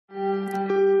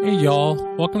Hey y'all,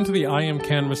 welcome to the I Am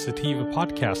Cannabis Sativa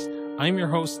podcast. I'm your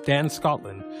host, Dan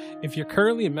Scotland. If you're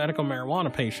currently a medical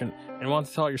marijuana patient and want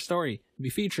to tell your story and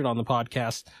be featured on the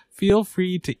podcast, feel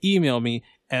free to email me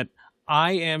at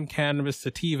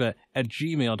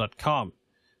iamcannabissativa@gmail.com.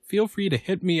 Feel free to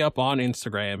hit me up on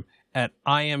Instagram at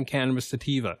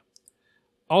iamcannabissativa.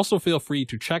 Also feel free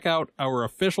to check out our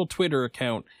official Twitter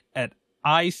account at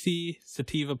IC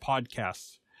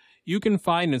Podcasts. You can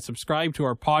find and subscribe to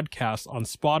our podcast on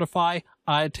Spotify,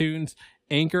 iTunes,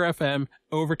 Anchor FM,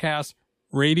 Overcast,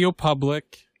 Radio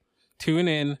Public,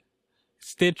 TuneIn,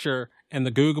 Stitcher, and the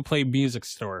Google Play Music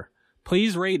Store.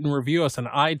 Please rate and review us on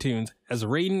iTunes, as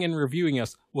rating and reviewing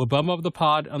us will bump up the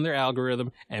pod on their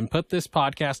algorithm and put this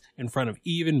podcast in front of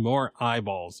even more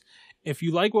eyeballs. If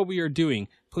you like what we are doing,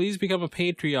 please become a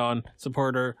Patreon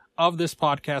supporter of this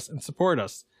podcast and support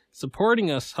us.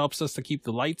 Supporting us helps us to keep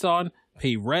the lights on,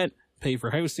 pay rent, pay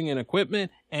for hosting and equipment,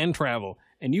 and travel.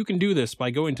 And you can do this by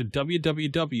going to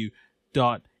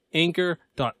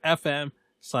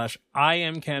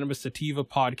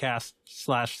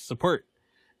www.anchor.fm/IamCannabisSativa/podcast/support.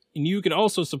 And you can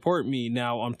also support me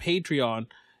now on Patreon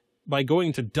by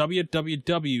going to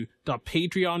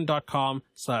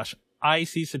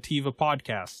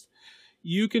www.patreon.com/ICSativaPodcast.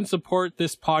 You can support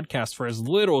this podcast for as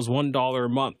little as $1 a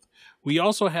month. We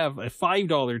also have a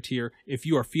 $5 tier if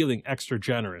you are feeling extra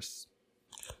generous.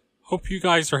 Hope you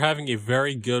guys are having a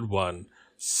very good one.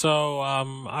 So,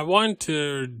 I wanted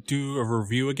to do a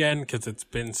review again because it's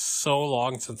been so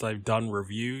long since I've done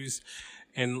reviews.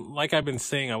 And like I've been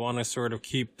saying, I want to sort of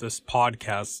keep this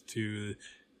podcast to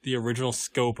the original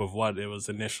scope of what it was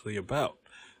initially about.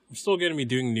 I'm still going to be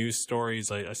doing news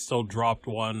stories. I still dropped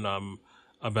one,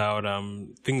 about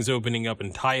things opening up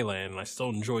in Thailand. I still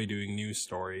enjoy doing news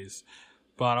stories,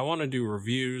 but I want to do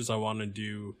reviews. I want to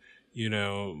do,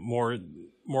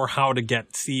 more how to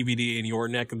get CBD in your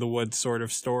neck of the woods sort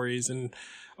of stories and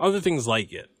other things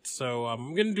like it. So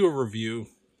I'm going to do a review.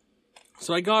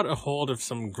 So I got a hold of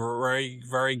some very,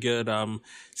 very good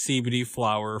CBD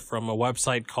flower from a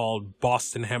website called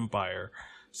Boston Hempire.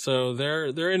 So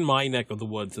they're in my neck of the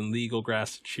woods in Legal,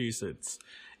 Massachusetts.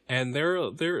 And they're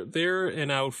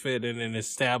an outfit and an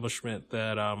establishment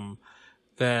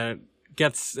that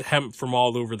gets hemp from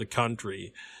all over the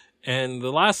country. And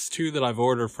the last two that I've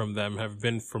ordered from them have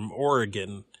been from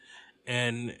Oregon,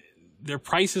 and their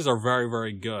prices are very,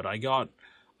 very good. I got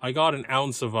an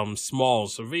ounce of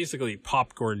smalls, so basically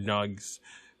popcorn nugs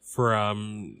I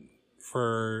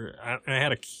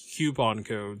had a coupon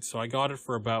code, so I got it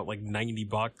for about like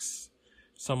 $90,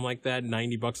 something like that,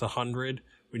 $90, $100.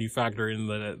 When you factor in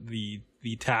the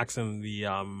tax and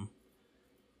when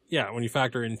you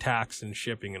factor in tax and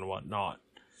shipping and whatnot.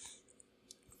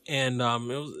 And,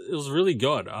 it was really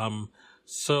good.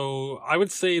 So I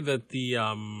would say that the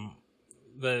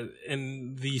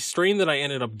strain that I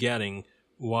ended up getting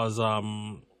was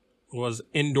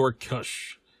Indoor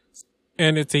Kush.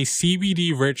 And it's a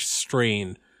CBD rich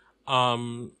strain.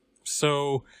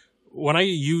 So when I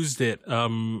used it,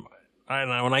 when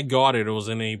I got it, it was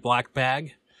in a black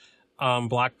bag.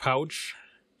 Black pouch,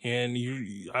 and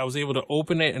I was able to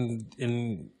open it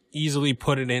and easily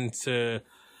put it into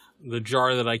the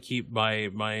jar that I keep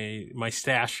my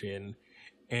stash in.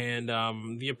 And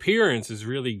the appearance is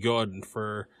really good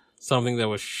for something that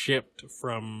was shipped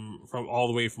from all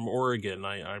the way from Oregon,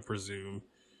 I presume,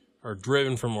 or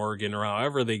driven from Oregon, or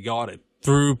however they got it,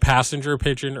 through passenger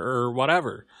pigeon or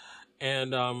whatever.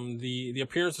 And the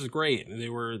appearance is great. They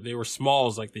were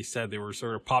smalls, like they said. They were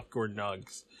sort of popcorn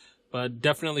nugs, but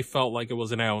definitely felt like it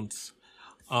was an ounce.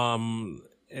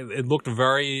 It looked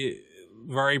very,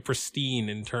 very pristine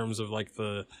in terms of like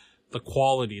the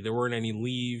quality. There weren't any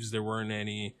leaves. There weren't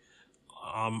any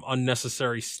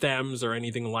unnecessary stems or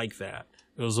anything like that.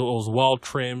 It was well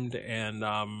trimmed, and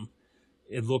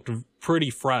it looked pretty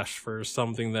fresh for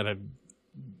something that had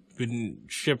been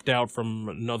shipped out from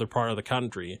another part of the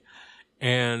country.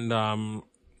 And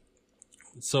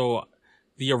so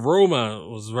the aroma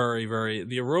was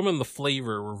the aroma and the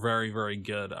flavor were very, very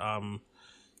good.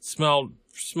 Smelled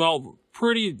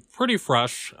pretty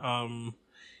fresh. And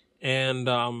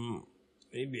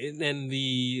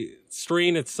the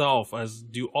strain itself, as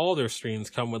do all their strains,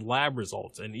 come with lab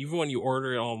results. And even when you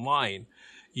order it online,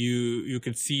 you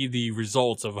could see the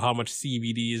results of how much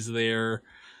CBD is there,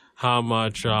 how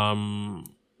much of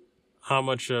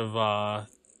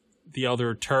the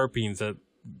other terpenes, that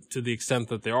to the extent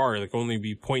that there are, like only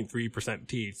be 0.3%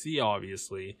 THC,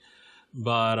 obviously,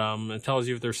 but it tells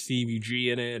you if there's CBG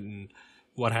in it and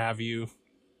what have you.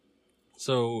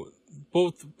 So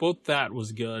both that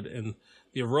was good, and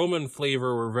the aroma and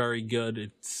flavor were very good.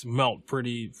 It smelled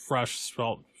pretty fresh,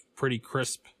 smelled pretty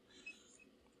crisp.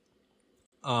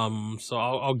 So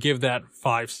I'll give that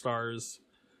 5 stars.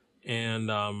 And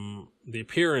the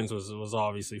appearance was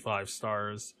obviously 5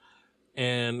 stars.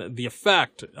 And the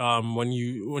effect, when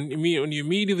you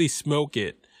immediately smoke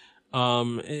it,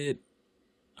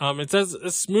 it's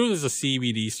as smooth as a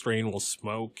CBD strain will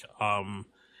smoke.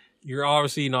 You're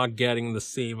obviously not getting the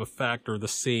same effect or the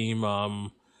same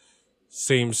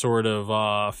sort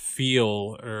of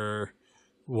feel or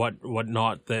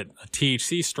whatnot that a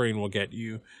THC strain will get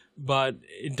you, but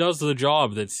it does the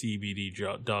job that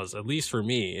CBD does. At least for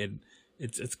me,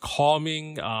 it's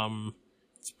calming.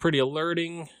 It's pretty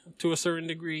alerting to a certain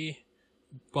degree,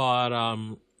 but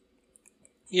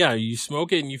yeah, you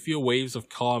smoke it and you feel waves of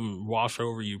calm wash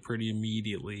over you pretty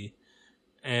immediately,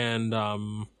 and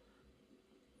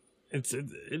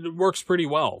it works pretty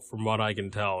well from what I can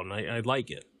tell, and I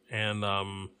like it. And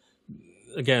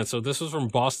again, so this was from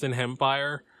Boston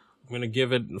Hempire. I'm going to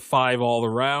give it 5 all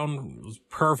around. It was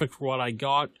perfect for what I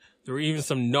got. There were even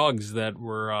some nugs that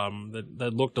were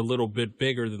that looked a little bit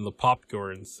bigger than the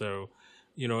popcorn. So,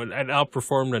 you know, it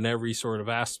outperformed in every sort of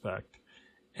aspect.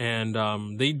 And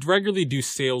they regularly do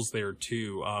sales there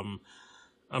too. I'm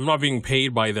not being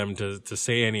paid by them to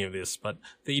say any of this, but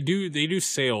they do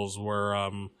sales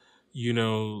where you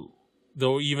know,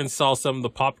 they'll even sell some of the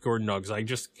popcorn nugs. I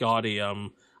just got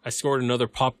I scored another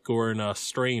popcorn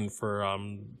strain for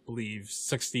I believe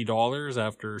 $60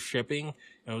 after shipping.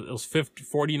 It was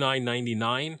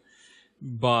 $49.99,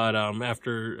 but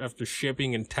after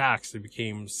shipping and tax, it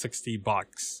became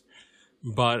 $60.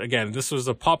 But again, this was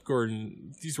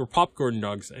these were popcorn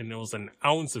nugs, and it was an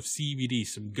ounce of CBD,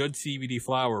 some good CBD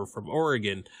flower from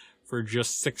Oregon for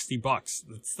just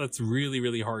 $60. That's really,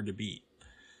 really hard to beat.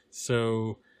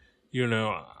 So, you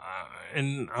know,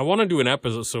 and I want to do an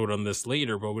episode on this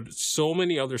later, but with so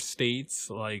many other states,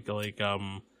 like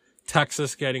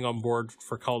Texas getting on board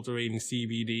for cultivating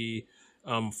CBD,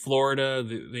 Florida,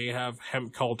 they have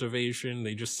hemp cultivation.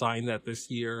 They just signed that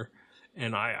this year.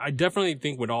 And I definitely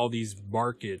think with all these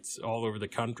markets all over the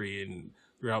country and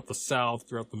throughout the South,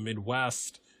 throughout the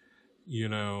Midwest, you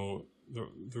know,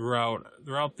 throughout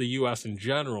the U.S. in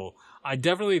general, I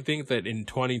definitely think that in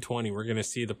 2020 we're going to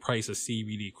see the price of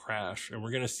CBD crash, and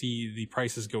we're going to see the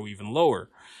prices go even lower,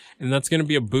 and that's going to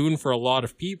be a boon for a lot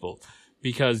of people,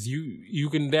 because you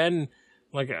can then,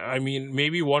 like, I mean,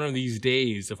 maybe one of these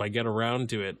days, if I get around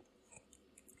to it,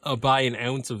 I'll buy an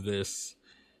ounce of this,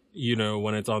 you know,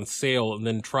 when it's on sale, and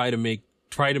then try to make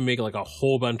like a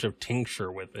whole bunch of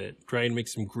tincture with it, try and make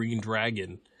some green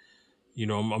dragon. You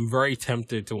know, I'm very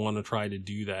tempted to want to try to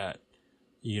do that,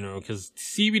 you know, because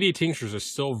CBD tinctures are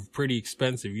still pretty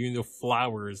expensive, even though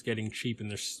flower is getting cheap, and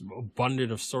there's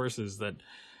abundant of sources that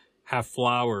have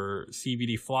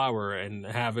CBD flower, and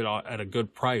have it at a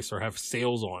good price or have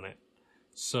sales on it.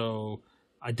 So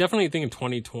I definitely think in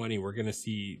 2020 we're going to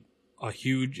see a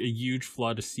huge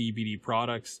flood of CBD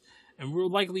products, and we'll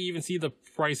likely even see the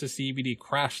price of CBD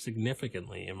crash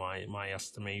significantly in my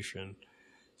estimation.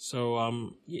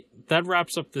 So that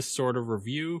wraps up this sort of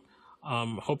review.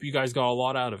 Hope you guys got a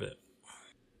lot out of it.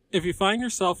 If you find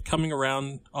yourself coming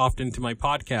around often to my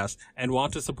podcast and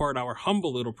want to support our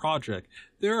humble little project,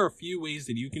 there are a few ways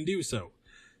that you can do so.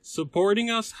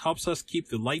 Supporting us helps us keep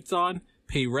the lights on,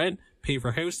 pay rent, pay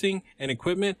for hosting and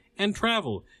equipment, and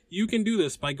travel. You can do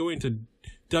this by going to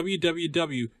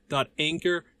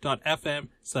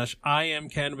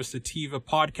www.anchor.fm/IamCannabisSativa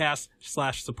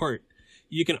podcast/support.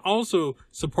 You can also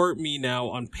support me now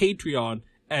on Patreon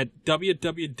at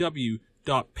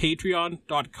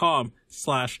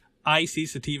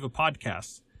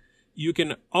www.patreon.com/ICSativapodcast. You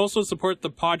can also support the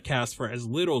podcast for as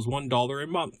little as $1 a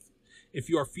month. If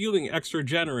you are feeling extra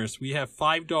generous, we have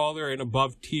 $5 and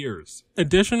above tiers.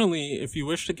 Additionally, if you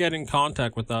wish to get in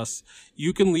contact with us,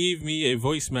 you can leave me a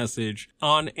voice message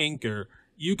on Anchor.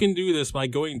 You can do this by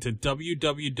going to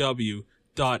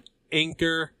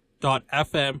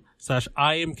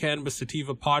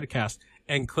www.anchor.fm/IamCannabisSativa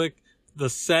and click the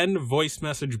send voice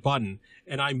message button,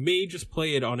 and I may just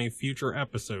play it on a future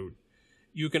episode.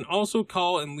 You can also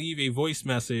call and leave a voice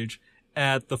message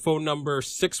at the phone number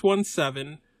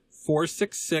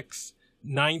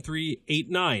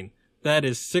 617-466-9389. That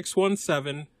is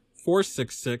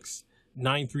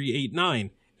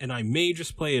 617-466-9389, and I may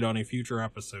just play it on a future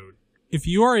episode. If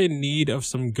you are in need of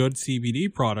some good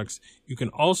CBD products, you can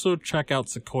also check out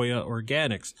Sequoia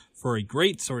Organics for a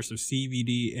great source of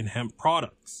CBD and hemp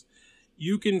products.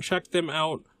 You can check them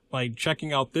out by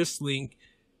checking out this link,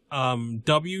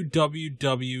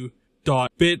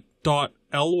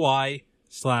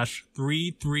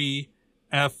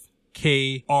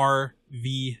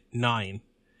 www.bit.ly/33FKRV9.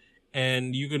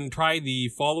 And you can try the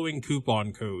following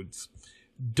coupon codes: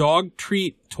 Dog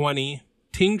Treat 20,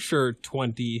 tincture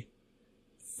 20,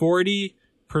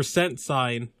 40%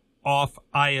 sign off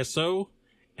ISO,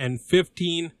 and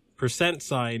 15%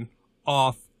 sign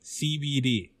off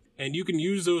CBD. And you can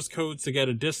use those codes to get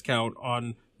a discount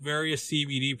on various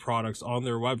CBD products on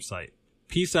their website.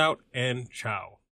 Peace out and ciao.